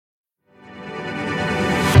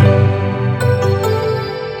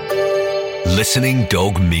Listening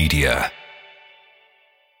Dog Media.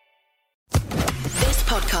 This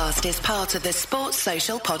podcast is part of the Sports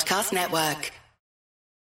Social Podcast Network.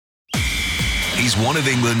 He's one of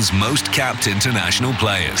England's most capped international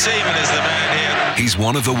players. Seaman is the man here. He's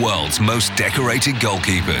one of the world's most decorated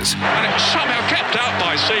goalkeepers. And it's somehow kept out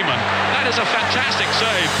by Seaman. That is a fantastic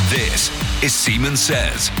save. This is Seaman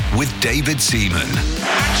Says with David Seaman.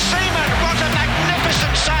 And Seaman, what a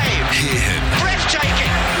magnificent save! Hear him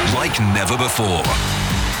Breathtaking! like never before.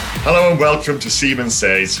 Hello and welcome to Seaman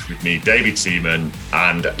Says with me, David Seaman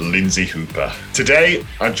and Lindsay Hooper. Today,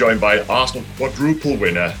 I'm joined by Arsenal quadruple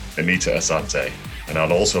winner, Anita Asante, and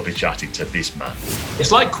I'll also be chatting to this man.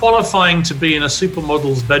 It's like qualifying to be in a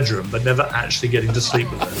supermodel's bedroom, but never actually getting to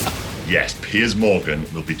sleep with her. Yes, Piers Morgan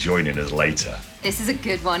will be joining us later. This is a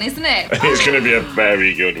good one, isn't it? It's going to be a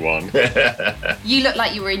very good one. You look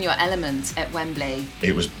like you were in your element at Wembley.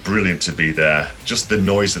 It was brilliant to be there. Just the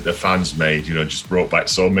noise that the fans made, just brought back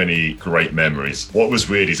so many great memories. What was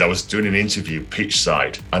weird is I was doing an interview pitch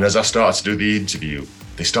side, and as I started to do the interview,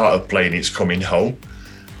 they started playing It's Coming Home.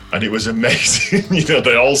 And it was amazing,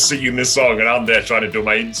 they're all singing this song and I'm there trying to do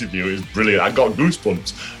my interview. It was brilliant. I got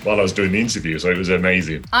goosebumps while I was doing the interview, so it was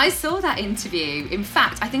amazing. I saw that interview. In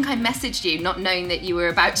fact, I think I messaged you not knowing that you were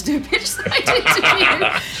about to do a pitch side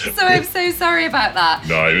interview. So I'm so sorry about that.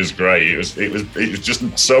 No, it was great. It was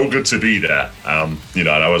just so good to be there. And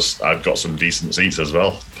I've got some decent seats as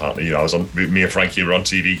well. Partly, I was on, me and Frankie were on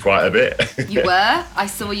TV quite a bit. You were. I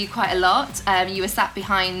saw you quite a lot. You were sat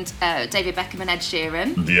behind David Beckham and Ed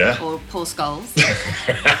Sheeran. Yeah. Or Paul Scholes,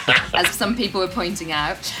 as some people were pointing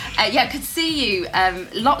out. I could see you.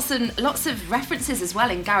 Lots of references as well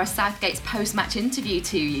in Gareth Southgate's post-match interview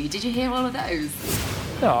to you. Did you hear all of those?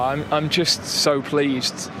 No, I'm just so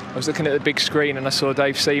pleased. I was looking at the big screen and I saw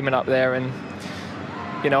Dave Seaman up there, and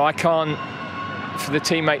I can't, for the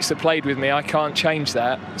teammates that played with me, I can't change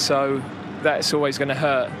that. So that's always going to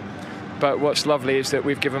hurt. But what's lovely is that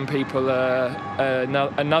we've given people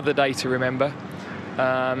another day to remember.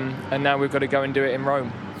 And now we've got to go and do it in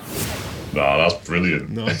Rome. No, that's brilliant.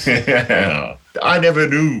 Nice. I never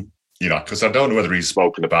knew, because I don't know whether he's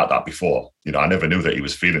spoken about that before. I never knew that he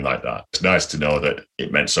was feeling like that. It's nice to know that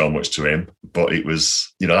it meant so much to him, but it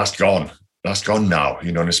was, that's gone. That's gone now,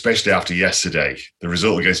 and especially after yesterday. The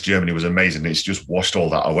result against Germany was amazing. It's just washed all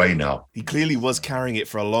that away now. He clearly was carrying it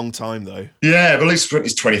for a long time, though. Yeah, well, it's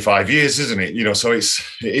 25 years, isn't it? So it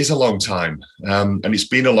is a long time. And it's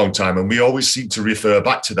been a long time. And we always seem to refer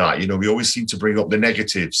back to that. We always seem to bring up the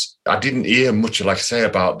negatives. I didn't hear much, like I say,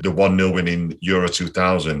 about the 1-0 win in Euro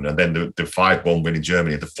 2000 and then the 5-1 win in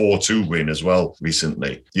Germany, the 4-2 win as well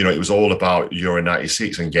recently. It was all about Euro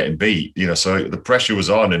 96 and getting beat, so the pressure was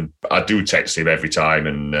on. And I do text him every time,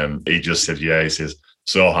 and he just said, he says,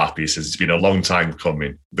 so happy. He says, it's been a long time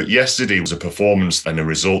coming. But yesterday was a performance and a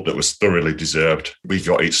result that was thoroughly deserved. We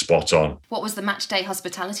got it spot on. What was the match day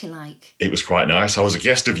hospitality like? It was quite nice. I was a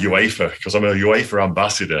guest of UEFA because I'm a UEFA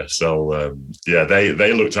ambassador. So,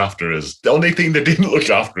 they looked after us. The only thing they didn't look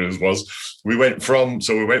after us was we went from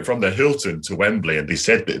the Hilton to Wembley, and they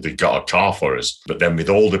said that they got a car for us. But then with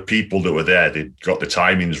all the people that were there, they got the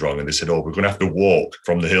timings wrong. And they said, we're going to have to walk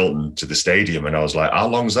from the Hilton to the stadium. And I was like, how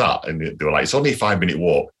long's that? And they were like, it's only a 5-minute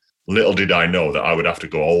walk. Little did I know that I would have to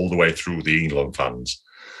go all the way through the England fans.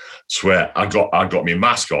 Swear, I got my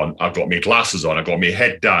mask on, I got my glasses on, I got my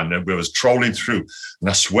head down, and we was trolling through. And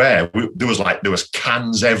I swear, there was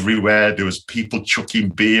cans everywhere. There was people chucking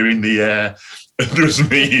beer in the air. There was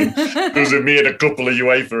me and a couple of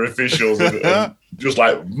UEFA officials and just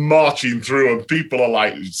like marching through, and people are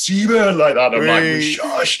like, Seaman, like that. I'm like,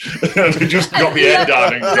 shush. And they just got my head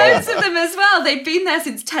down and loads of them as well. They've been there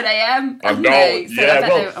since 10 a.m. I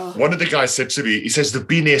know. One of the guys said to me, he says, they've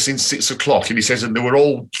been here since 6 o'clock. And he says, and they were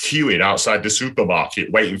all queuing outside the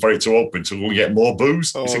supermarket, waiting for it to open to go and get more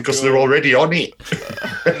booze. He said, because they're already on it.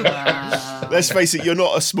 Wow. Let's face it, you're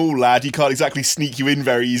not a small lad. He can't exactly sneak you in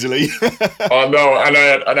very easily. Oh, no. And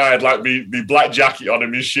I had like me black jacket on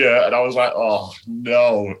and my shirt. And I was like, oh,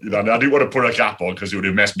 no. I didn't want to put a cap on because it would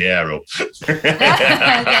have messed my hair up.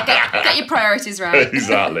 Get your priorities right.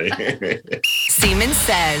 Exactly. Seaman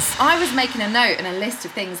Says. I was making a note and a list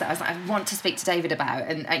of things that I was like, I want to speak to David about.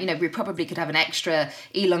 And, we probably could have an extra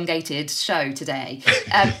elongated show today.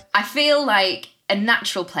 I feel like a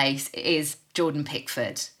natural place is Jordan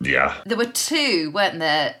Pickford. Yeah. There were two, weren't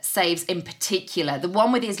there, saves in particular. The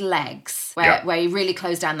one with his legs, where he really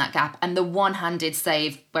closed down that gap, and the one-handed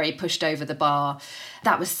save where he pushed over the bar.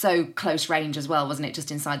 That was so close range as well, wasn't it?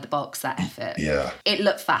 Just inside the box, that effort. Yeah. It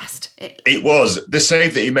looked fast. It was. The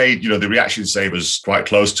save that he made, the reaction save was quite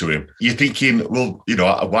close to him. You're thinking, well,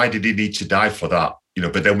 why did he need to dive for that?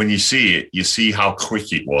 but then when you see it, you see how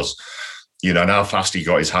quick it was, and how fast he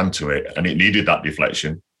got his hand to it, and it needed that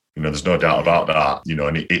deflection. There's no doubt about that,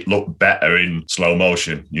 and it looked better in slow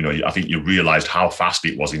motion. I think you realised how fast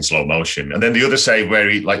it was in slow motion. And then the other save where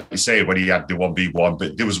he, like you say, when he had the 1v1,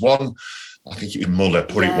 but there was one, I think it was Muller,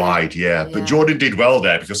 put it wide, But Jordan did well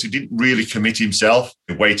there because he didn't really commit himself.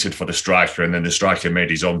 He waited for the striker, and then the striker made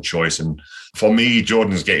his own choice. And for me,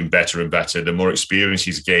 Jordan's getting better and better. The more experience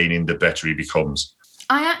he's gaining, the better he becomes.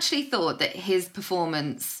 I actually thought that his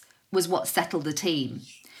performance was what settled the team.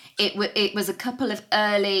 It was a couple of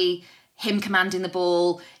early, him commanding the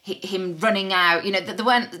ball, him running out. There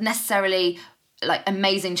weren't necessarily like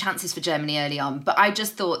amazing chances for Germany early on, but I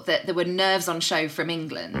just thought that there were nerves on show from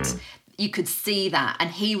England. You could see that,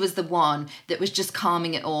 and he was the one that was just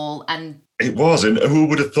calming it all. And it was, and who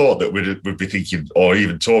would have thought that we'd be thinking or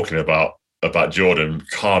even talking about Jordan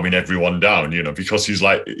calming everyone down, because he's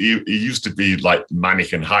like he used to be like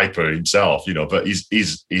manic and hyper himself, but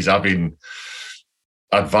he's having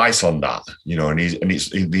advice on that, and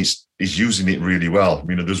he's using it really well.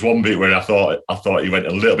 There's one bit where I thought he went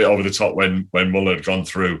a little bit over the top when Muller had gone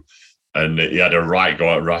through, and he had a right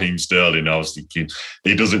go at Raheem Sterling. I was thinking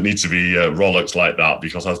he doesn't need to be rollicks like that,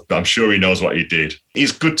 because I'm sure he knows what he did.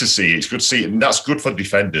 It's good to see. It's good to see, and that's good for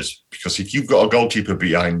defenders, because if you've got a goalkeeper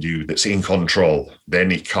behind you that's in control,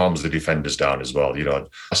 then it calms the defenders down as well.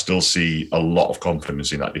 I still see a lot of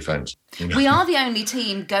confidence in that defence. We are the only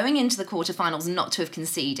team going into the quarterfinals not to have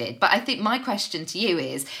conceded. But I think my question to you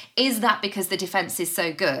is that because the defence is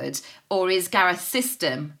so good, or is Gareth's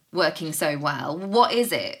system working so well? What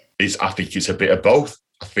is it? I think it's a bit of both.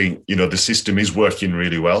 I think, the system is working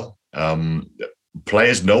really well.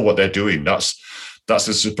 Players know what they're doing. That's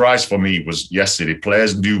a surprise for me was yesterday.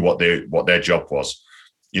 Players knew what their job was.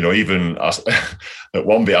 Even at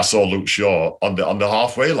one bit I saw Luke Shaw on the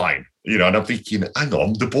halfway line, and I'm thinking, hang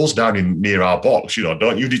on, the ball's down near our box,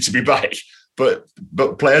 don't you need to be back? But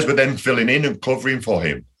players were then filling in and covering for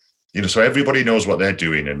him. So everybody knows what they're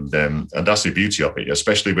doing, and that's the beauty of it,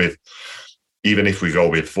 especially with, even if we go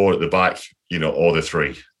with 4 at the back, or the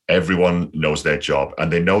 3, everyone knows their job,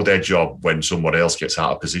 and they know their job when someone else gets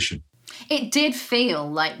out of position. It did feel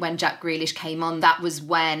like when Jack Grealish came on, that was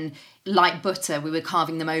when, like butter, we were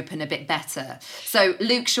carving them open a bit better. So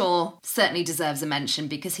Luke Shaw certainly deserves a mention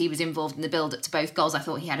because he was involved in the build-up to both goals. I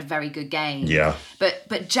thought he had a very good game. Yeah.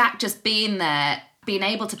 But Jack just being there, being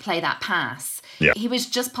able to play that pass, he was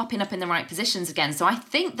just popping up in the right positions again. So I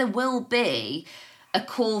think there will be a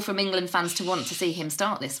call from England fans to want to see him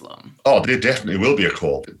start this one. Oh, there definitely will be a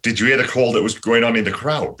call. Did you hear the call that was going on in the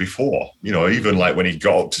crowd before? Even like when he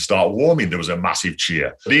got up to start warming, there was a massive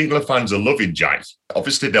cheer. The England fans are loving Jack.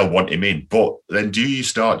 Obviously, they'll want him in, but then do you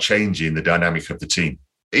start changing the dynamic of the team?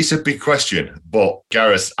 It's a big question, but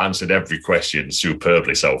Gareth answered every question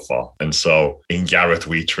superbly so far. And so in Gareth,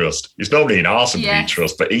 we trust. It's normally in Arsenal we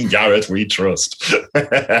trust, but in Gareth, we trust.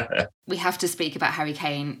 We have to speak about Harry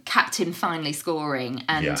Kane, captain finally scoring,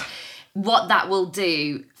 and what that will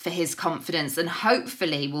do for his confidence, and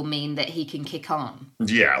hopefully will mean that he can kick on.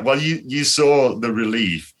 Yeah, well, you saw the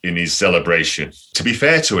relief in his celebration. To be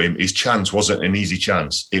fair to him, his chance wasn't an easy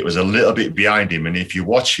chance. It was a little bit behind him, and if you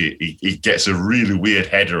watch it, he gets a really weird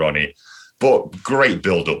header on it. But great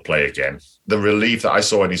build-up play again. The relief that I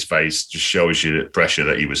saw in his face just shows you the pressure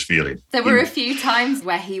that he was feeling. There were a few times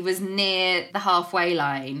where he was near the halfway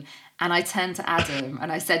line, and I turned to Adam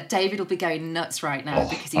and I said, David will be going nuts right now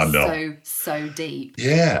because he's so deep.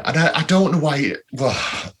 Yeah, and I don't know why.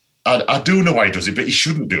 I do know why he does it, but he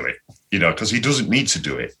shouldn't do it, because he doesn't need to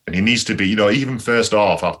do it. And he needs to be, even first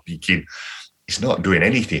half, I'm thinking, he's not doing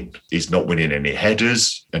anything. He's not winning any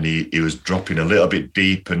headers, and he was dropping a little bit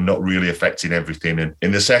deep and not really affecting everything. And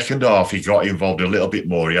in the second half, he got involved a little bit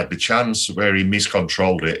more. He had the chance where he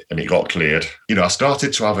miscontrolled it and it got cleared. I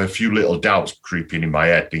started to have a few little doubts creeping in my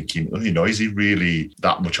head, thinking, is he really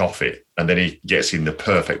that much off it? And then he gets in the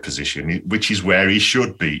perfect position, which is where he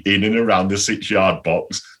should be, in and around the 6-yard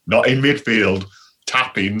box, not in midfield,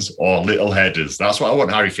 tap-ins or little headers. That's what I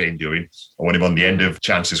want Harry Kane doing. I want him on the end of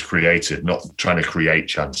chances created, not trying to create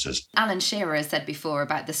chances. Alan Shearer has said before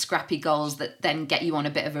about the scrappy goals that then get you on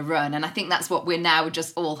a bit of a run, and I think that's what we're now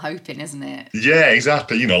just all hoping, isn't it? Yeah,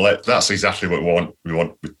 exactly. That's exactly what we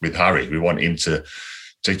want with Harry. We want him to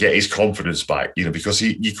get his confidence back, because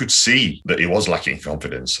you could see that he was lacking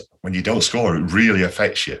confidence. When you don't score, it really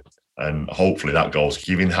affects you. And hopefully that goal's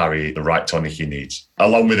giving Harry the right tonic he needs,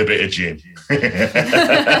 along with a bit of gin.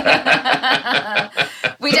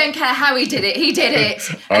 We don't care how he did it. He did it.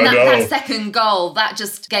 And that second goal, that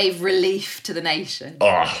just gave relief to the nation.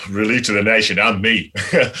 Oh, relief to the nation and me.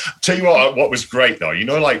 Tell you what was great, though.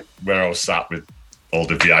 Like where I was sat with all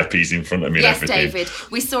the VIPs in front of me. Yes, and everything.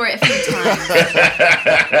 David, we saw it a few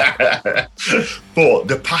times. But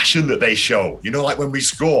the passion that they show, like when we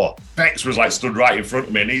score, Bex was like stood right in front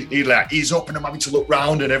of me, and he's up, and I'm having to look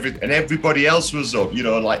round, and everybody else was up,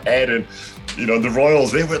 like Ed and the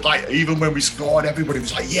Royals. They were like, even when we scored, everybody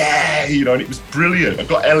was like, yeah, and it was brilliant. I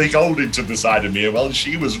got Ellie Goulding to the side of me as well, and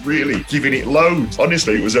she was really giving it loads.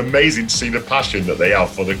 Honestly, it was amazing to see the passion that they have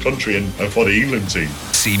for the country and for the England team.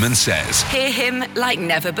 Seaman Says. Hear him like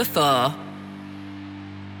never before.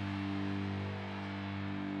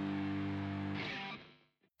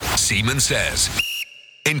 Seaman Says.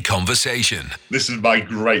 In conversation. This is my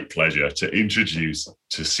great pleasure to introduce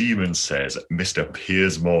to Seaman Says, Mr.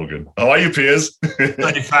 Piers Morgan. How are you, Piers?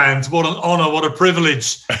 Hey fans, what an honour, what a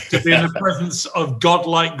privilege to be in the presence of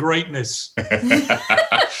godlike greatness.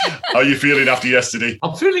 How are you feeling after yesterday?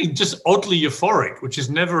 I'm feeling just oddly euphoric, which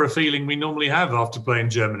is never a feeling we normally have after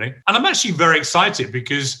playing Germany. And I'm actually very excited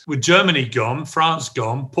because with Germany gone, France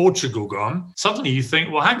gone, Portugal gone, suddenly you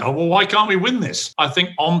think, well, hang on, why can't we win this? I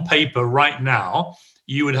think on paper right now,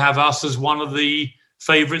 you would have us as one of the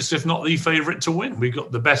favourites, if not the favourite to win. We've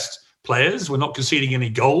got the best players. We're not conceding any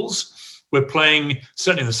goals. We're playing,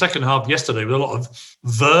 certainly in the second half yesterday, with a lot of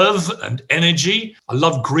verve and energy. I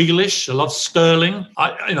love Grealish. I love Sterling.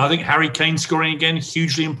 I think Harry Kane scoring again,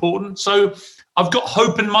 hugely important. So I've got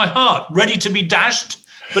hope in my heart, ready to be dashed,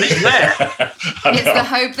 but it's there. It's the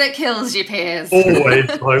hope that kills you, Piers. Always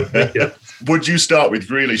hope. Yeah. Would you start with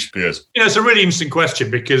Grealish, Piers? It's a really interesting question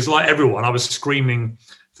because, like everyone, I was screaming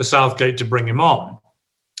for Southgate to bring him on.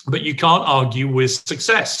 But you can't argue with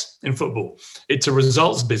success in football. It's a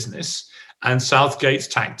results business. And Southgate's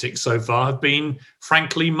tactics so far have been,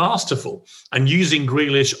 frankly, masterful. And using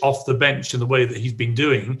Grealish off the bench in the way that he's been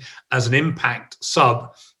doing as an impact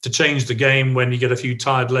sub to change the game when you get a few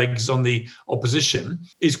tired legs on the opposition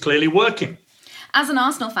is clearly working. As an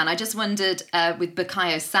Arsenal fan, I just wondered with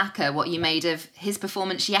Bukayo Saka what you made of his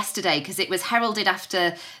performance yesterday, because it was heralded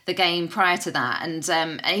after the game prior to that.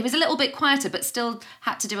 And he was a little bit quieter, but still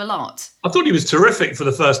had to do a lot. I thought he was terrific for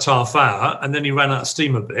the first half hour, and then he ran out of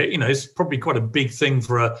steam a bit. It's probably quite a big thing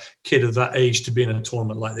for a kid of that age to be in a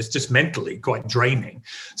tournament like this, just mentally quite draining.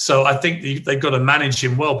 So I think they've got to manage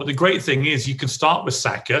him well. But the great thing is you can start with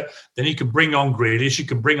Saka, then you can bring on Grealish, you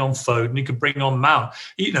can bring on Foden, you can bring on Mount.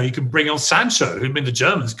 You can bring on Sancho, who the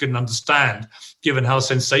Germans couldn't understand, given how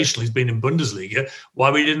sensational he's been in Bundesliga, why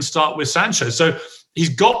we didn't start with Sancho. So he's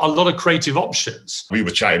got a lot of creative options. We were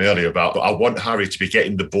chatting earlier about, I want Harry to be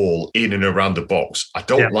getting the ball in and around the box. I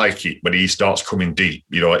don't like it when he starts coming deep,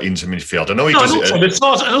 into midfield. I know he does it.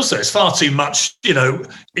 It's far too much,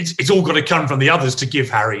 it's all got to come from the others to give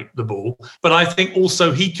Harry the ball. But I think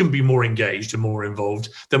also he can be more engaged and more involved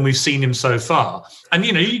than we've seen him so far. And,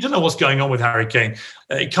 you don't know what's going on with Harry Kane.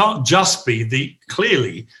 It can't just be the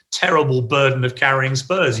clearly terrible burden of carrying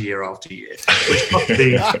Spurs year after year, which must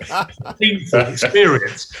be a painful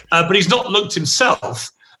experience. But he's not looked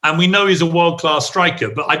himself, and we know he's a world-class striker.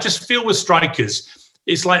 But I just feel with strikers,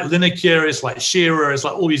 it's like Lineker, it's like Shearer, it's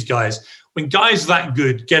like all these guys. When guys that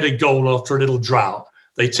good get a goal after a little drought,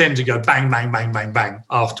 they tend to go bang, bang, bang, bang, bang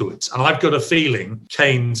afterwards. And I've got a feeling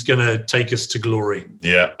Kane's going to take us to glory.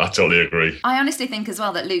 Yeah, I totally agree. I honestly think as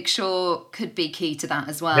well that Luke Shaw could be key to that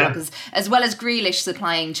as well. Because as well as Grealish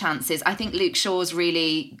supplying chances, I think Luke Shaw's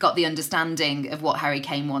really got the understanding of what Harry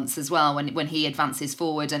Kane wants as well when he advances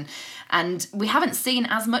forward. And we haven't seen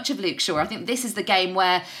as much of Luke Shaw. I think this is the game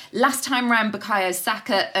where last time round Bukayo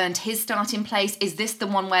Saka earned his starting place. Is this the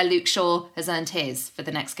one where Luke Shaw has earned his for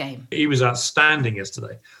the next game? He was outstanding yesterday.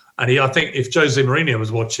 And I think if Jose Mourinho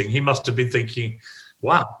was watching, he must have been thinking,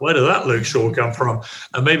 wow, where did that Luke Shaw come from?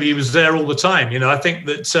 And maybe he was there all the time. I think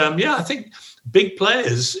that, I think big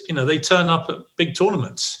players, they turn up at big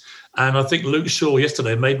tournaments. And I think Luke Shaw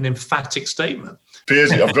yesterday made an emphatic statement.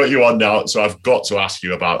 Piers, I've got you on now, so I've got to ask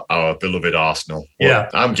you about our beloved Arsenal. Yeah.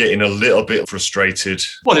 I'm getting a little bit frustrated.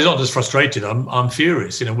 Well, it's not just frustrated. I'm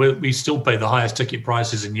furious. We still pay the highest ticket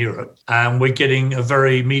prices in Europe, and we're getting a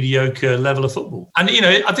very mediocre level of football. And,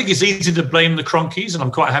 I think it's easy to blame the Cronkies, and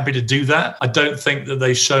I'm quite happy to do that. I don't think that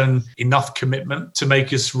they've shown enough commitment to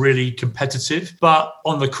make us really competitive. But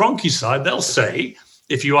on the Cronky side, they'll say,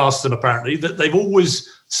 if you ask them apparently, that they've always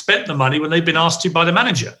spent the money when they've been asked to by the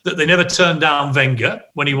manager, that they never turned down Wenger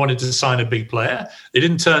when he wanted to sign a big player. They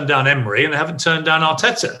didn't turn down Emery, and they haven't turned down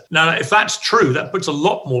Arteta. Now, if that's true, that puts a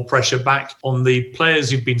lot more pressure back on the players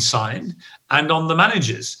who've been signed and on the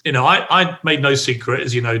managers. I made no secret,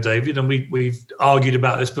 as you know, David, and we've argued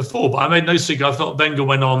about this before, but I made no secret. I thought Wenger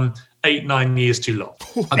went on 8-9 years too long.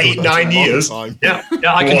 8-9 years? Yeah,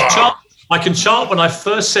 I can chart when I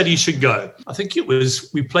first said he should go. I think it was,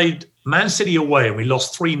 we played Man City away, and we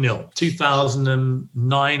lost 3-0.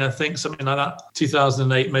 2009, I think, something like that.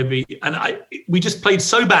 2008, maybe. And we just played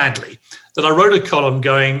so badly that I wrote a column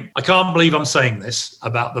going, I can't believe I'm saying this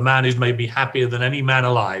about the man who's made me happier than any man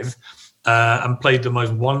alive and played the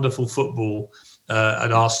most wonderful football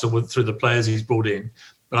at Arsenal through the players he's brought in.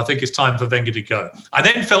 But I think it's time for Wenger to go. I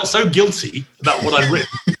then felt so guilty about what I'd written.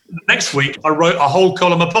 Next week, I wrote a whole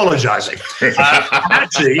column apologising.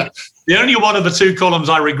 Actually, the only one of the two columns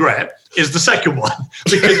I regret is the second one,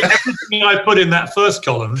 because everything I put in that first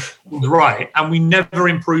column was right, and we never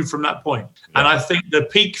improved from that point. And I think the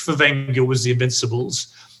peak for Wenger was the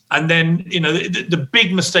Invincibles. And then, the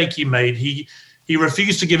big mistake he made, he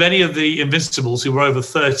refused to give any of the Invincibles who were over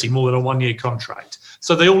 30 more than a one-year contract.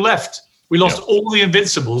 So they all left. We lost all the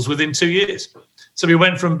Invincibles within 2 years. So we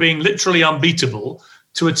went from being literally unbeatable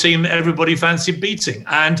to a team that everybody fancied beating.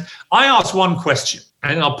 And I asked one question,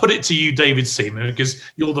 and I'll put it to you, David Seaman, because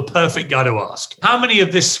you're the perfect guy to ask. How many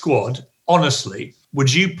of this squad, honestly,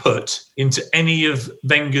 would you put into any of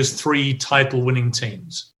Wenger's 3 title-winning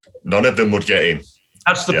teams? None of them would get in.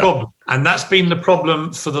 That's the problem. And that's been the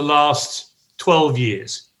problem for the last 12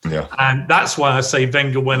 years. Yeah. And that's why I say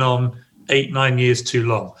Wenger went on 8-9 years too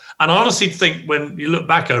long. And I honestly think when you look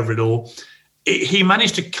back over it all, he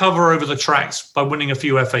managed to cover over the tracks by winning a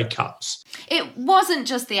few FA Cups. It wasn't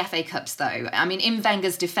just the FA Cups, though. I mean, in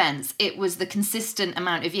Wenger's defence, it was the consistent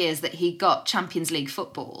amount of years that he got Champions League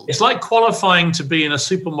football. It's like qualifying to be in a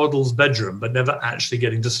supermodel's bedroom, but never actually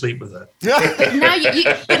getting to sleep with her. But now you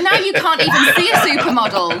can't even see a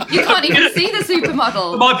supermodel. You can't even see the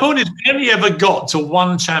supermodel. My point is, we only ever got to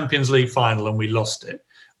one Champions League final and we lost it.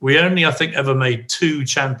 We only, I think, ever made 2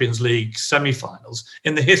 Champions League semi-finals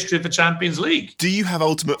in the history of the Champions League. Do you have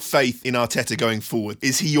ultimate faith in Arteta going forward?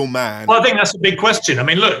 Is he your man? Well, I think that's a big question. I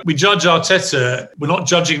mean, look, we judge Arteta. We're not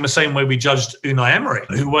judging him the same way we judged Unai Emery,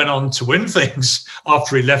 who went on to win things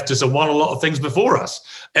after he left us and won a lot of things before us.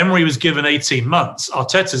 Emery was given 18 months.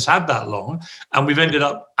 Arteta's had that long, and we've ended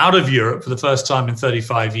up out of Europe for the first time in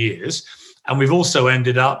 35 years. And we've also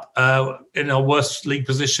ended up in our worst league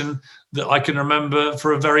position that I can remember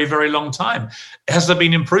for a very, very long time. Has there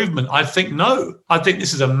been improvement? I think no. I think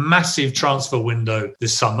this is a massive transfer window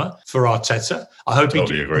this summer for Arteta. I hope he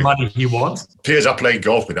gets the money he wants. Piers, I played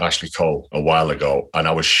golf with Ashley Cole a while ago, and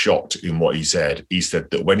I was shocked in what he said. He said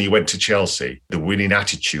that when he went to Chelsea, the winning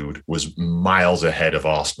attitude was miles ahead of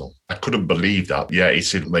Arsenal. I couldn't believe that. Yeah, he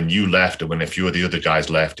said when you left and when a few of the other guys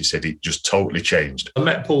left, he said it just totally changed. I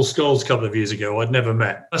met Paul Scholes a couple of years ago. I'd never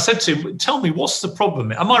met. I said to him, tell me, what's the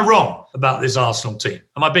problem? Am I wrong about this Arsenal team?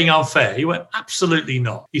 Am I being unfair? He went, absolutely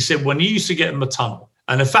not. He said, when you used to get in the tunnel,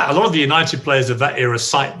 and in fact, a lot of the United players of that era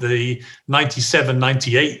cite the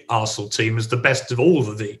 97-98 Arsenal team as the best of all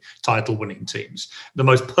of the title-winning teams, the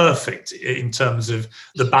most perfect in terms of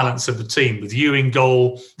the balance of the team, with you in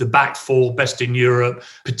goal, the back four, best in Europe,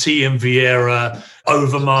 Petit and Vieira,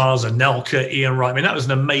 Overmars, Anelka, Ian Wright. I mean, that was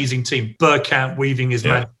an amazing team. Bergkamp weaving his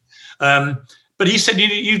magic. But he said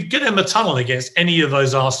you'd get in the tunnel against any of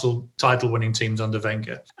those Arsenal title-winning teams under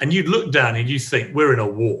Wenger, and you'd look down and you'd think, we're in a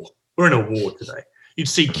war. We're in a war today. You'd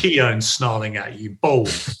see Keown snarling at you, Bold,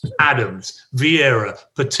 Adams, Vieira,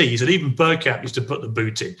 Petit, and even Bergkamp used to put the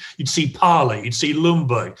boot in. You'd see Parley, you'd see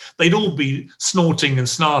Ljungberg. They'd all be snorting and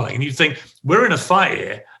snarling. And you'd think, we're in a fight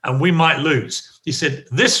here and we might lose. He said,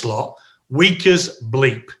 this lot, weak as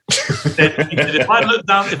bleep. He said, if I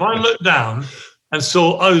looked down and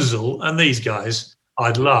saw Ozil and these guys,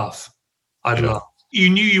 I'd laugh. I'd laugh. You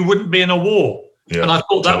knew you wouldn't be in a war. Yeah. And I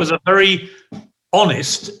thought that was a very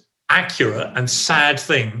honest, accurate and sad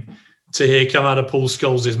thing to hear come out of Paul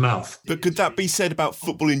Scholes' mouth. But could that be said about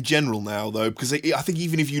football in general now, though? Because I think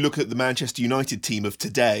even if you look at the Manchester United team of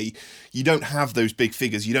today, you don't have those big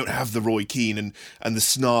figures. You don't have the Roy Keane and the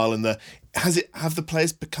snarl and the... Have the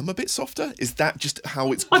players become a bit softer? Is that just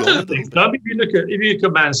how it's gone? I don't think so. If you look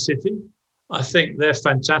at Man City, I think they're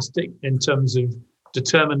fantastic in terms of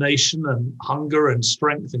determination and hunger and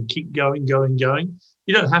strength and keep going.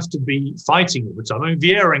 You don't have to be fighting all the time. I mean,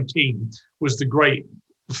 Vieira and Keane was the great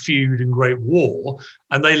feud and great war,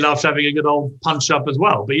 and they loved having a good old punch-up as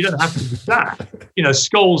well. But you don't have to do that. You know,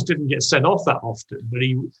 Scholes didn't get sent off that often, but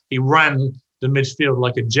he ran the midfield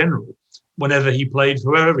like a general whenever he played,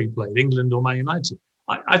 for wherever he played, England or Man United.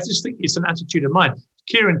 I just think it's an attitude of mind.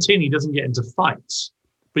 Kieran Tierney doesn't get into fights,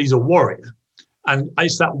 but he's a warrior. And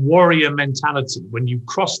it's that warrior mentality. When you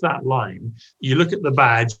cross that line, you look at the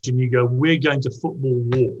badge and you go, we're going to football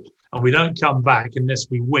war. And we don't come back unless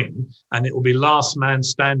we win. And it will be last man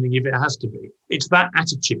standing if it has to be. It's that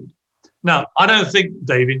attitude. Now, I don't think,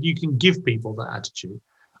 David, you can give people that attitude.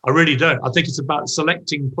 I really don't. I think it's about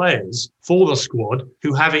selecting players for the squad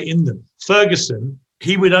who have it in them. Ferguson,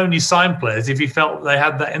 he would only sign players if he felt they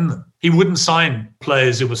had that in them. He wouldn't sign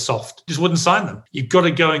players who were soft, just wouldn't sign them. You've got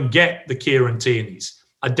to go and get the Kieran Tierneys,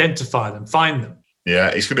 identify them, find them. Yeah,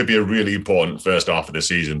 it's going to be a really important first half of the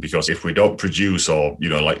season, because if we don't produce or,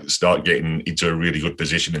 start getting into a really good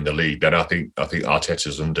position in the league, then I think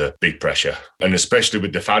Arteta's under big pressure. And especially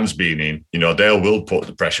with the fans being in, they will put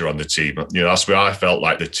the pressure on the team. That's where I felt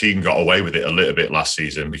like the team got away with it a little bit last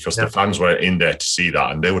season, because the fans were in there to see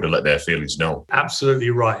that, and they would have let their feelings know.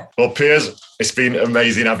 Absolutely right. Well, Piers, it's been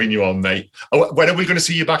amazing having you on, mate. When are we going to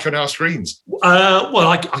see you back on our screens?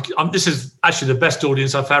 This is actually the best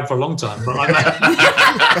audience I've had for a long time. But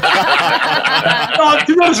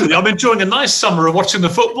to be honest with you, I'm enjoying a nice summer of watching the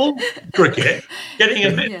football, cricket, getting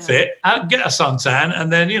a bit fit, get a suntan,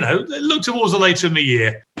 and then, look towards the later in the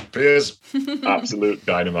year. Piers, absolute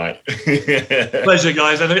dynamite. Pleasure,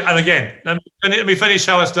 guys. And again, let me finish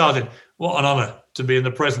how I started. What an honour to be in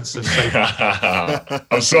the presence of Saban.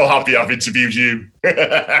 I'm so happy I've interviewed you.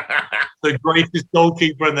 The greatest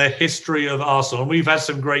goalkeeper in the history of Arsenal. And we've had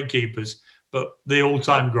some great keepers, but the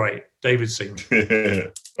all-time great, David Seaman.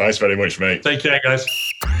 Thanks very much, mate. Take care, guys.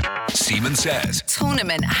 Seaman Says.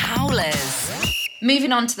 Tournament Howlers.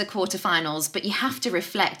 Moving on to the quarterfinals, but you have to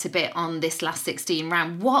reflect a bit on this last 16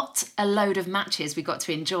 round. What a load of matches we got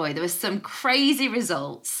to enjoy. There were some crazy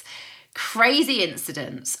results, crazy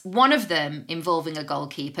incidents, one of them involving a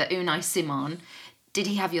goalkeeper, Unai Simon. Did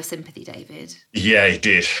he have your sympathy, David? Yeah, he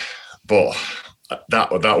did. But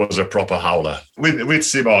that was a proper howler. With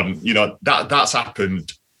Simon, that's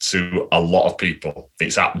happened to a lot of people.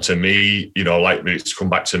 It's happened to me, it's come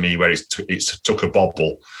back to me where it's took a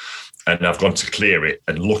bobble and I've gone to clear it.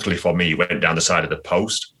 And luckily for me, it went down the side of the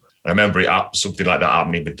post. I remember something like that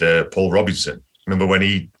happening with Paul Robinson. Remember when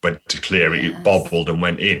he went to clear it, it bobbled and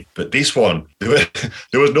went in. But this one, there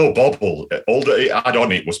was no bobble. All that it had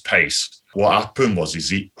on it was pace. What happened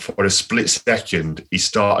was, for a split second, he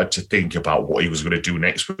started to think about what he was going to do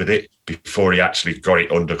next with it before he actually got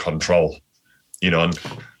it under control. And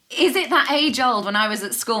is it that age old, when I was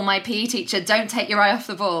at school, my PE teacher, don't take your eye off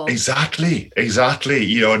the ball? Exactly.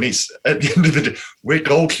 And it's, at the end of the day, we're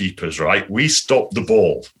goalkeepers, right? We stop the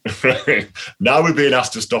ball. Right? Now we're being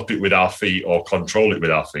asked to stop it with our feet or control it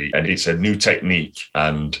with our feet. And it's a new technique.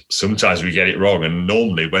 And sometimes we get it wrong. And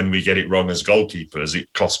normally when we get it wrong as goalkeepers,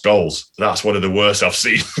 it costs goals. That's one of the worst I've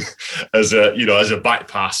seen as a back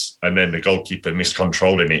pass. And then the goalkeeper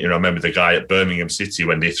miscontrolling it. I remember the guy at Birmingham City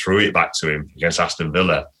when they threw it back to him against Aston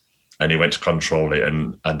Villa. And he went to control it,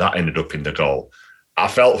 and that ended up in the goal. I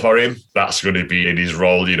felt for him. That's going to be in his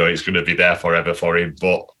role. It's going to be there forever for him.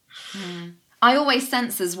 But I always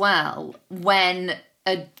sense as well when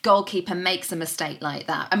a goalkeeper makes a mistake like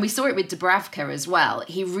that, and we saw it with Dubravka as well.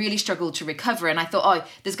 He really struggled to recover, and I thought,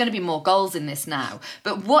 there's going to be more goals in this now.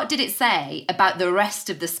 But what did it say about the rest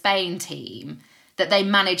of the Spain team that they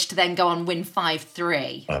managed to then go on win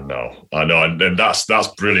 5-3? I know, and that's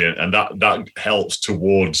brilliant, and that helps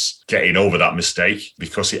towards getting over that mistake,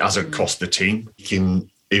 because it hasn't cost the team. You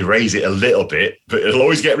can erase it a little bit, but it'll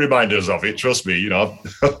always get reminders of it. Trust me, I've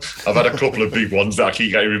had a couple of big ones that I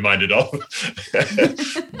keep getting reminded of.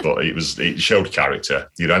 But it showed character,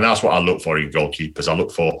 and that's what I look for in goalkeepers. I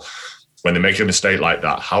look for, when they make a mistake like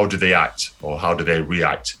that, how do they act or how do they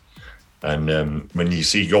react? And when you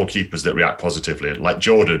see goalkeepers that react positively, like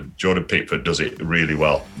Jordan Pickford does it really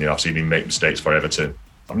well. I've seen him make mistakes for Everton.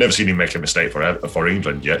 I've never seen him make a mistake for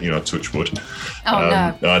England yet, touch wood.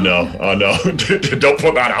 No. I know. Don't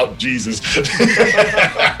put that out, Jesus.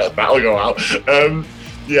 That'll go out.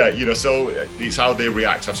 So it's how they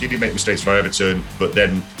react. I've seen him make mistakes for Everton, but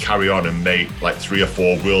then carry on and make like 3 or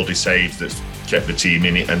 4 worldy saves that kept the team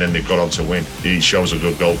in it, and then they've gone on to win. He shows a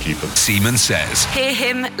good goalkeeper. Seaman Says. Hear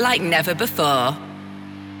him like never before.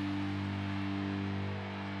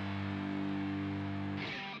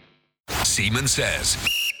 Seaman Says.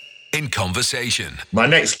 In conversation. My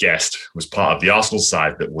next guest was part of the Arsenal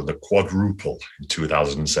side that won the quadruple in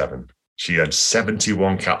 2007. She earned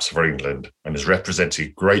 71 caps for England and has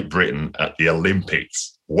represented Great Britain at the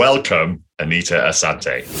Olympics. Welcome, Anita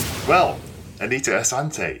Asante. Well, Anita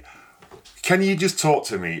Asante, can you just talk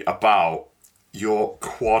to me about your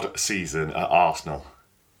quad season at Arsenal?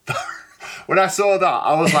 When I saw that,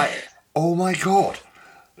 I was like, oh my God.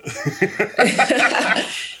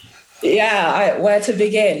 Yeah, where to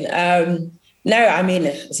begin?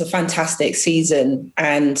 It's a fantastic season,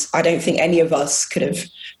 and I don't think any of us could have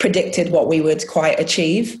predicted what we would quite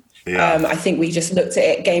achieve. Yeah. I think we just looked at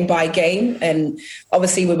it game by game, and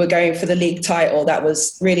obviously we were going for the league title. That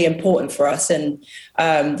was really important for us, and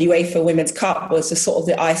the UEFA Women's Cup was just sort of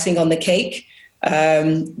the icing on the cake.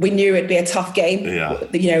 We knew it'd be a tough game. Yeah.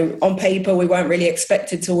 You know, on paper we weren't really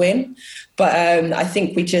expected to win, but I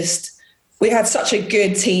think we had such a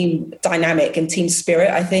good team dynamic and team spirit,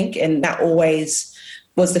 I think, and that always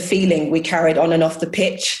was the feeling we carried on and off the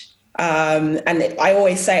pitch. I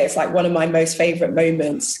always say it's like one of my most favourite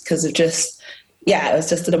moments because of it was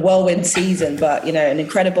just a whirlwind season, but, you know, an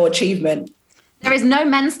incredible achievement. There is no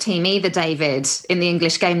men's team either, David, in the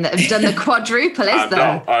English game that have done the quadruple, is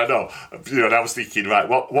there? I know. You know, and I was thinking, right,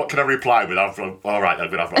 what can I reply with? I've got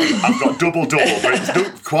double-double, but it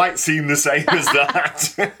doesn't quite seem the same as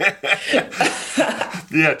that.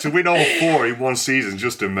 Yeah, to win all 4 in one season,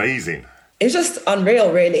 just amazing. It's just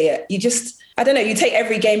unreal, really. I don't know, you take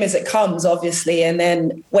every game as it comes, obviously, and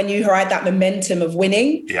then when you ride that momentum of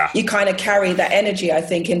winning, you kind of carry that energy, I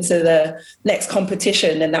think, into the next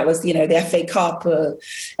competition, and that was, you know, the FA Cup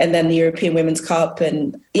and then the European Women's Cup,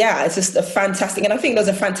 and it's just a fantastic, and I think there's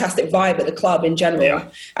a fantastic vibe at the club in general. Yeah.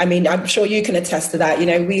 I mean, I'm sure you can attest to that. You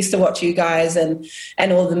know, we used to watch you guys and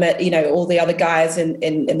all the, you know, all the other guys in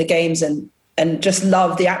the games and just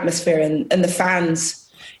love the atmosphere and the fans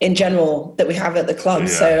in general that we have at the club. Yeah.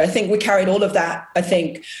 So I think we carried all of that, I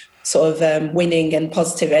think, sort of winning and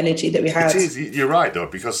positive energy that we had. It is, you're right though,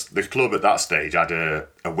 because the club at that stage had a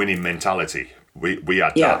winning mentality. We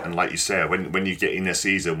had that, and like you say, when you get in a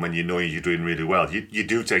season, when you know you're doing really well, you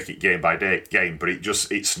do take it game by game, but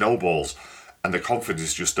it snowballs and the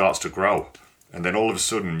confidence just starts to grow. And then all of a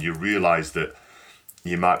sudden you realise that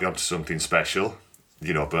you might be onto something special,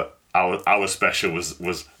 you know, but our special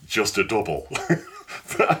was just a double.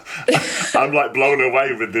 I'm like blown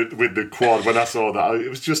away with the quad when I saw that. It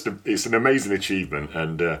was it's an amazing achievement.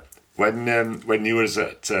 And when you was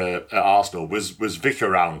at Arsenal, was Vic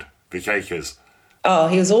around? Vic Akers? Oh,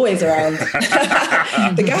 he was always around.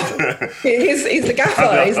 The gaffer. He's the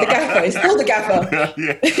gaffer. He's the gaffer. He's still the gaffer.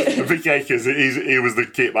 Yeah. Vic Akers. He was the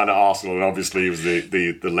kit man at Arsenal, and obviously he was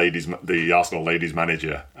the Arsenal ladies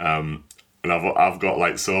manager. And I've got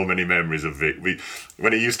like so many memories of Vic.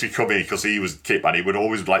 When he used to come in, because he was kit man, he would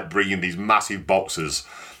always like bring in these massive boxes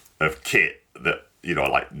of kit that, you know,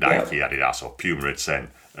 like Nike, Adidas or Puma had sent.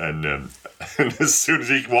 And as soon as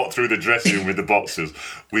he walked through the dressing room with the boxes,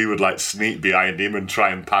 we would like sneak behind him and try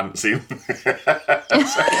and pants him.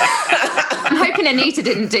 I'm hoping Anita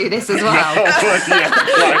didn't do this as well. Right.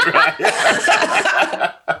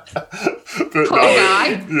 But poor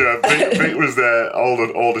guy. Vic was there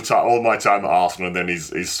all the time, all my time at Arsenal, and then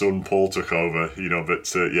his son Paul took over. You know, but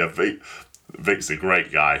Vic's a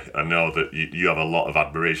great guy. I know that you have a lot of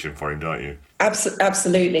admiration for him, don't you?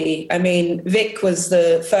 Absolutely. I mean, Vic was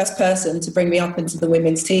the first person to bring me up into the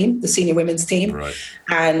women's team, the senior women's team, right,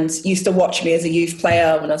 and used to watch me as a youth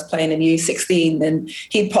player when I was playing in U16, and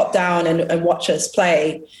he'd pop down and watch us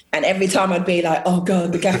play. And every time I'd be like, oh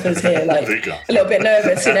God, the gaffer's here, like a little bit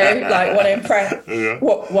nervous, you know, like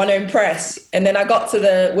want to impress. And then I got to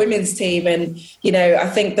the women's team, and, you know, I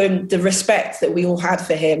think the respect that we all had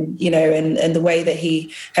for him, you know, and the way that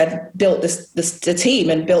he had built the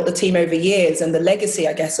team and built the team over years, and the legacy,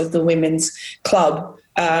 I guess, of the women's club.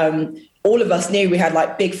 All of us knew we had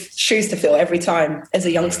like big shoes to fill every time as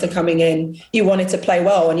a youngster coming in. You wanted to play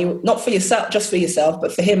well, and you, not for yourself, just for yourself,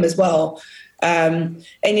 but for him as well. And,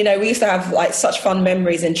 you know, we used to have like such fun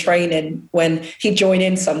memories in training when he'd join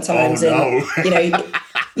in sometimes. And, you know,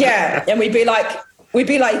 and we'd be like, he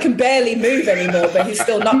can barely move anymore, but he's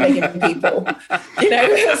still nutmegging people. You know,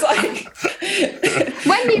 it was like...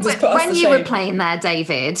 when you were playing there,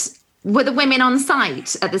 David, were the women on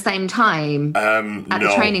site at the same time at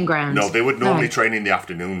the training ground? No, they would normally train in the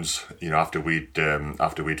afternoons, you know, after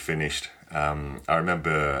we'd finished. I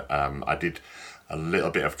remember I did a little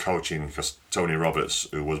bit of coaching because Tony Roberts,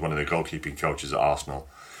 who was one of the goalkeeping coaches at Arsenal,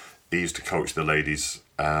 he used to coach the ladies,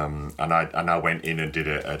 and I went in and did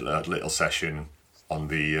a little session on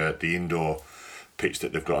the indoor pitch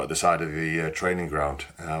that they've got at the side of the training ground.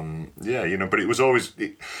 You know, but it was always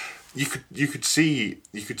you could see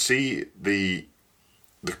the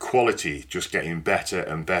quality just getting better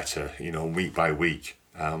and better, you know, week by week.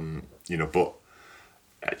 You know, but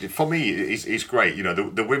for me, it's great. You know,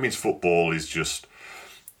 the women's football is just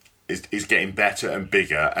is getting better and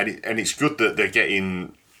bigger, and it's good that they're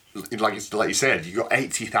getting, like you said, you got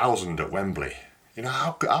 80,000 at Wembley. You know,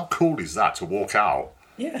 how cool is that to walk out?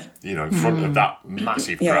 Yeah. You know, in front of that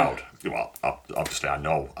massive crowd. Well, obviously I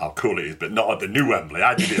know how cool it is, but not at the new Wembley.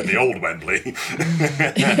 I did it at the old Wembley.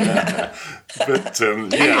 But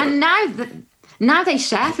and Now they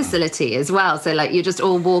share facility as well. So like you're just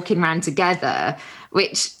all walking around together,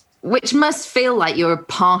 which must feel like you're a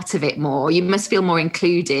part of it more. You must feel more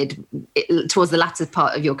included towards the latter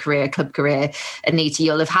part of your career, club career. Anita,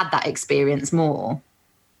 you'll have had that experience more.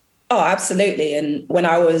 Oh, absolutely. And when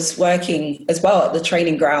I was working as well at the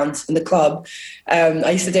training ground in the club,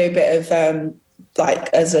 I used to do a bit of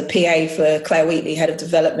as a PA for Claire Wheatley, head of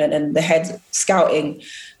development and the head scouting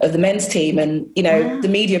of the men's team. And, the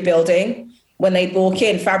media building, when they'd walk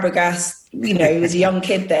in, Fabregas, he was a young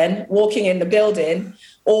kid then, walking in the building,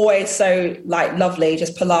 always so lovely,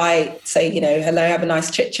 just polite, say, hello, have a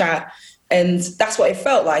nice chit chat. And that's what it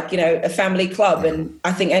felt like, a family club. And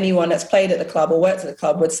I think anyone that's played at the club or worked at the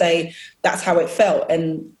club would say that's how it felt.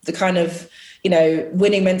 And the kind of,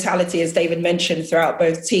 winning mentality, as David mentioned, throughout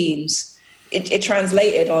both teams, it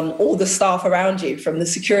translated on all the staff around you, from the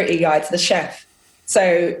security guy to the chef. So,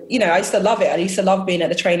 I used to love it. I used to love being at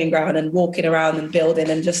the training ground and walking around and building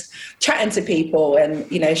and just chatting to people and,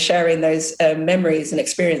 sharing those memories and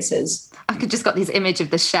experiences. I could just got this image of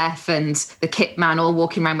the chef and the kit man all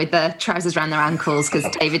walking around with their trousers around their ankles because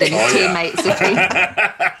David and his teammates have been...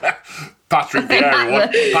 Patrick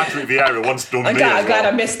Vieira once done me. I'm glad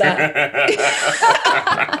I missed that.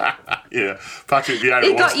 Yeah, Patrick Vieira.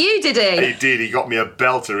 He got you, did he? He did. He got me a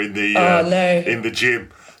belter in the in the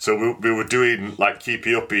gym. So we were doing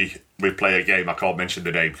keepy uppy. We play a game. I can't mention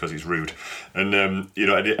the name because it's rude. And and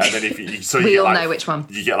then if you we all know which one.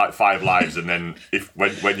 You get 5 lives, and then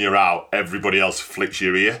when you're out, everybody else flicks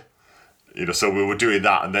your ear. So we were doing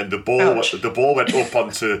that, and then the ball went up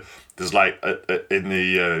onto. There's in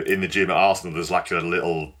the gym at Arsenal. There's a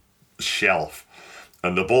little shelf,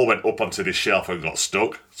 and the ball went up onto this shelf and got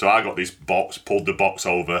stuck. So I got this box, pulled the box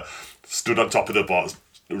over, stood on top of the box,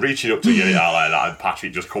 reaching up to get it out like that, and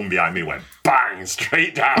Patrick just come behind me and went bang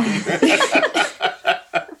straight down.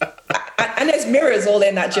 And there's mirrors all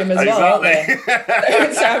in that gym as well, aren't there?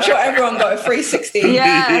 So I'm sure everyone got a 360.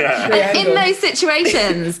 Yeah. In those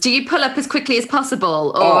situations, do you pull up as quickly as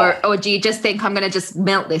possible, or do you just think, I'm going to just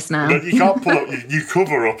melt this now? No, you can't pull up. You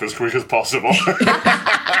cover up as quick as possible.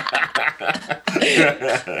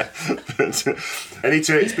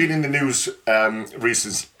 Anita, it's been in the news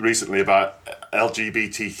recently about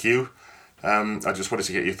LGBTQ. I just wanted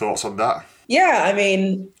to get your thoughts on that. Yeah, I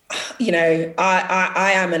mean,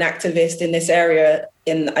 I am an activist in this area.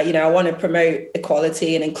 I want to promote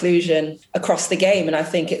equality and inclusion across the game. And I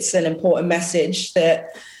think it's an important message that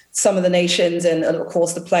some of the nations and, of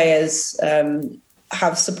course, the players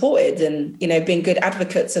have supported and, been good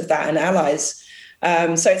advocates of that and allies.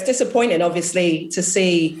 So it's disappointing, obviously, to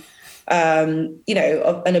see,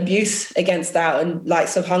 an abuse against that and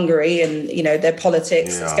likes of Hungary and, their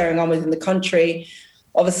politics that's going on within the country.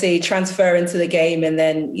 Obviously transfer into the game, and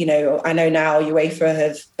then I know now UEFA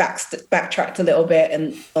have backtracked a little bit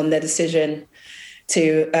and on their decision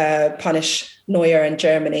to punish Neuer and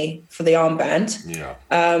Germany for the armband.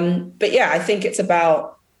 But I think it's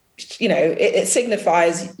about it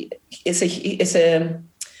signifies it's an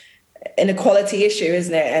equality issue,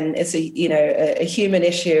 isn't it? And it's a human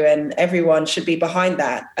issue, and everyone should be behind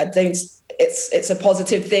that. I don't. It's a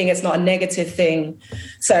positive thing. It's not a negative thing.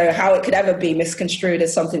 So how it could ever be misconstrued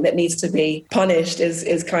as something that needs to be punished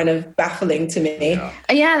is kind of baffling to me.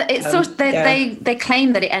 Yeah, it's they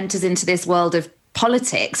claim that it enters into this world of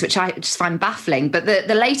politics, which I just find baffling. But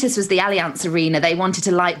the latest was the Allianz Arena. They wanted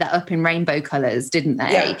to light that up in rainbow colours, didn't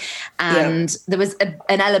they? Yeah. And there was an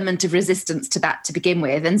element of resistance to that to begin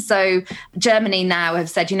with. And so Germany now have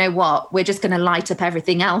said, you know what, we're just going to light up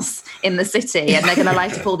everything else in the city, and they're going to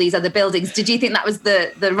light up all these other buildings. Did you think that was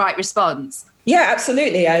the right response? Yeah,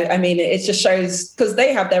 absolutely. I mean, it just shows, because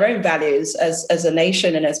they have their own values as a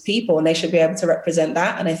nation and as people, and they should be able to represent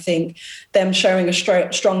that. And I think them showing a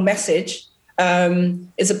strong message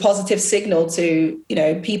is a positive signal to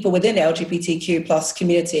people within the LGBTQ plus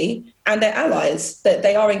community and their allies, that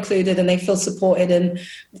they are included and they feel supported, and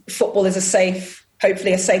football is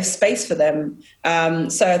hopefully a safe space for them.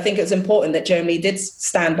 So I think it's important that Germany did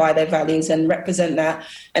stand by their values and represent that,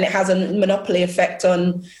 and it has a monopoly effect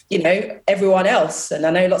on everyone else. And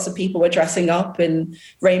I know lots of people were dressing up in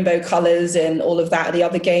rainbow colours and all of that at the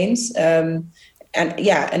other games. And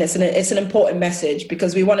it's an important message,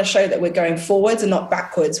 because we want to show that we're going forwards and not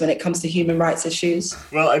backwards when it comes to human rights issues.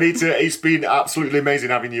 Well, Anita, it's been absolutely amazing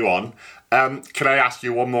having you on. Can I ask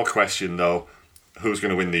you one more question, though? Who's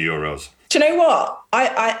going to win the Euros? Do you know what?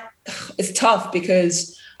 It's tough,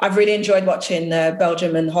 because I've really enjoyed watching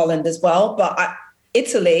Belgium and Holland as well. But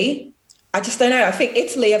Italy, I just don't know. I think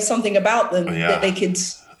Italy have something about them that they could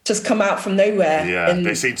just come out from nowhere. Yeah, and,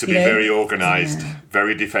 they seem to be very organised,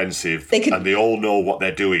 very defensive, and they all know what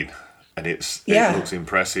they're doing. and it looks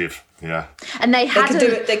impressive. Yeah, and they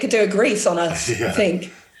could do a Greece on us. Yeah. I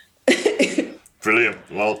think. Brilliant.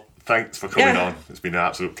 Well, thanks for coming on. It's been an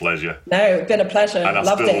absolute pleasure. No, it's been a pleasure. And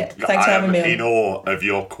Loved it. Thanks for having me on. I'm in awe of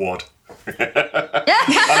your quad. and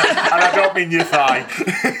I don't mean your thigh.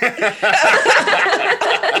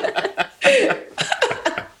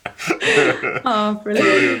 Oh,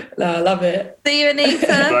 brilliant. No, I love it. See you, Anita.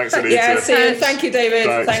 Thanks, Anita. Yeah, see you. Thank you,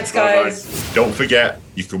 David. Thanks guys. Bye-bye. Don't forget,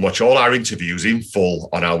 you can watch all our interviews in full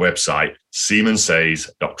on our website,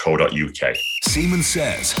 seamansays.co.uk. Seaman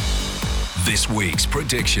Says, this week's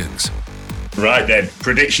predictions. Right then,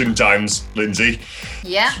 prediction times, Lindsay.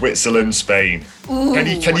 Yeah. Switzerland, Spain. Ooh,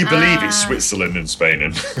 can you believe it's Switzerland and Spain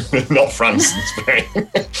and not France and Spain?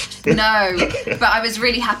 No, but I was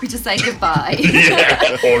really happy to say goodbye.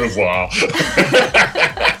 Yeah, au revoir.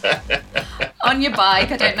 On your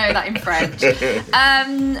bike, I don't know that in French.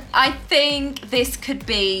 I think this could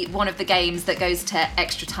be one of the games that goes to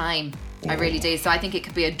extra time. I really do. So I think it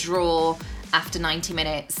could be a draw after 90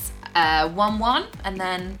 minutes. 1-1 and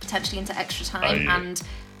then potentially into extra time. And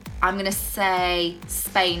I'm going to say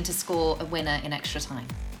Spain to score a winner in extra time.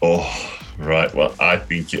 Oh, right. Well, I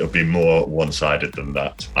think it'll be more one-sided than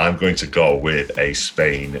that. I'm going to go with a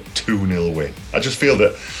Spain 2-0 win. I just feel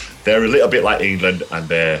that they're a little bit like England and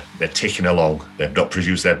they're ticking along. They've not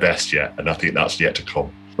produced their best yet, and I think that's yet to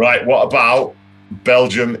come. Right, what about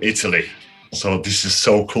Belgium, Italy? So this is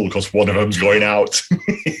so cool because one of them's going out.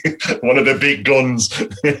 One of the big guns.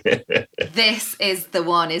 This is the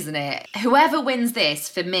one, isn't it? Whoever wins this,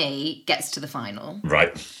 for me, gets to the final.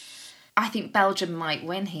 Right. I think Belgium might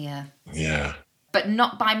win here. Yeah. But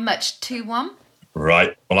not by much, 2-1.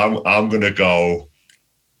 Right. Well, I'm going to go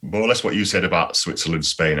more or less what you said about Switzerland,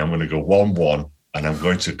 Spain. I'm going to go 1-1 and I'm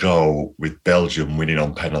going to go with Belgium winning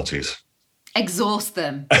on penalties. Exhaust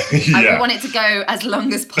them. Yeah. I want it to go as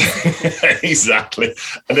long as possible. Exactly.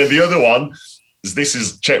 And then the other one, this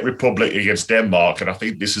is Czech Republic against Denmark, and I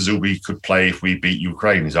think this is who we could play if we beat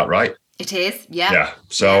Ukraine. Is that right? It is, yeah. Yeah.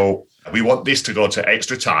 So we want this to go to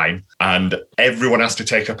extra time, and everyone has to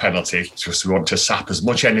take a penalty because we want to sap as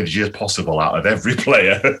much energy as possible out of every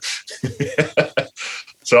player.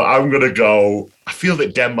 So I'm going to go, I feel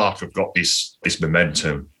that Denmark have got this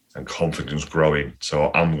momentum and confidence growing.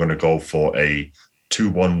 So I'm going to go for a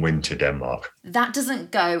 2-1 win to Denmark. That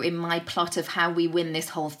doesn't go in my plot of how we win this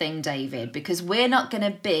whole thing, David, because we're not going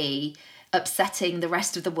to be upsetting the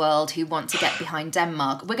rest of the world who want to get behind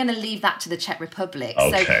Denmark. We're going to leave that to the Czech Republic.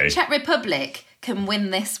 Okay. So Czech Republic can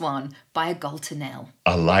win this one by a 0-0.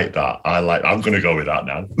 I like that. I'm going to go with that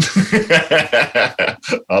now.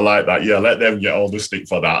 I like that. Yeah, let them get all the stick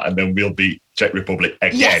for that, and then we'll beat Czech Republic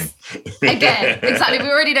again. Yes. Again, exactly. We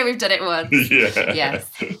already know we've done it once. Yeah. Yes.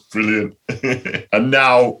 Brilliant. And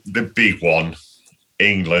now the big one,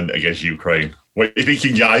 England against Ukraine. What are you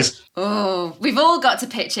thinking, guys? Oh, we've all got to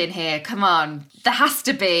pitch in here. Come on. There has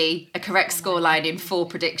to be a correct scoreline in 4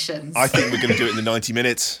 predictions. I think we're going to do it in the 90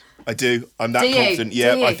 minutes. I do. I'm that confident.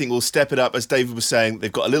 Yeah, I think we'll step it up. As David was saying,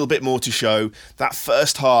 they've got a little bit more to show. That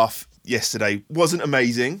first half yesterday wasn't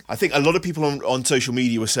amazing. I think a lot of people on social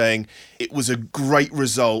media were saying it was a great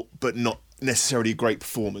result, but not necessarily a great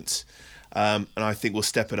performance. And I think we'll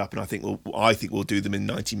step it up, and I think we'll do them in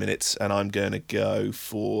 90 minutes. And I'm going to go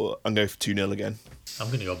for 2-0 again. I'm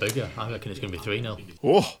going to go bigger. I reckon it's going to be 3-0.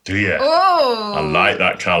 Oh, do you? Oh, I like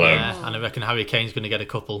that, Callum. Yeah, and I reckon Harry Kane's going to get a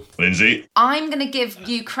couple. Lindsay? I'm going to give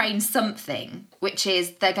Ukraine something, which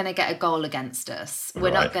is they're going to get a goal against us.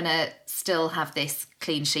 We're not going to still have this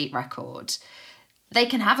clean sheet record. They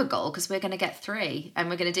can have a goal because we're going to get 3, and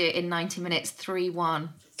we're going to do it in 90 minutes, 3-1.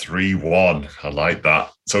 3-1. I like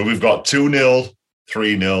that. So we've got 2-0,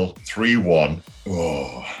 3-0, 3-1.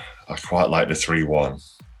 Oh, I quite like the 3-1.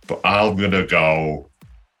 But I'm going to go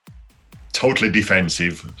totally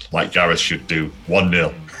defensive, like Gareth should do.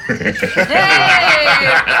 1-0. Hey!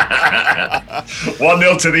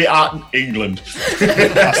 1-0 to the England.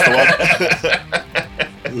 That's the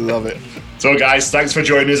one. Love it. So, guys, thanks for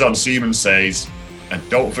joining us on Seaman Says. And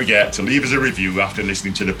don't forget to leave us a review after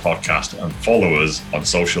listening to the podcast and follow us on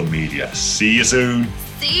social media. See you soon.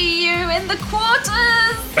 See you in the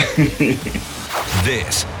quarters.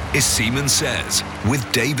 This is Seaman Says with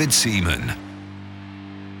David Seaman.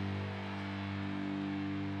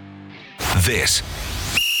 This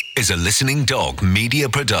is a Listening Dog media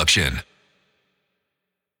production.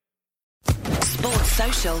 Sports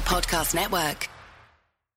Social Podcast Network.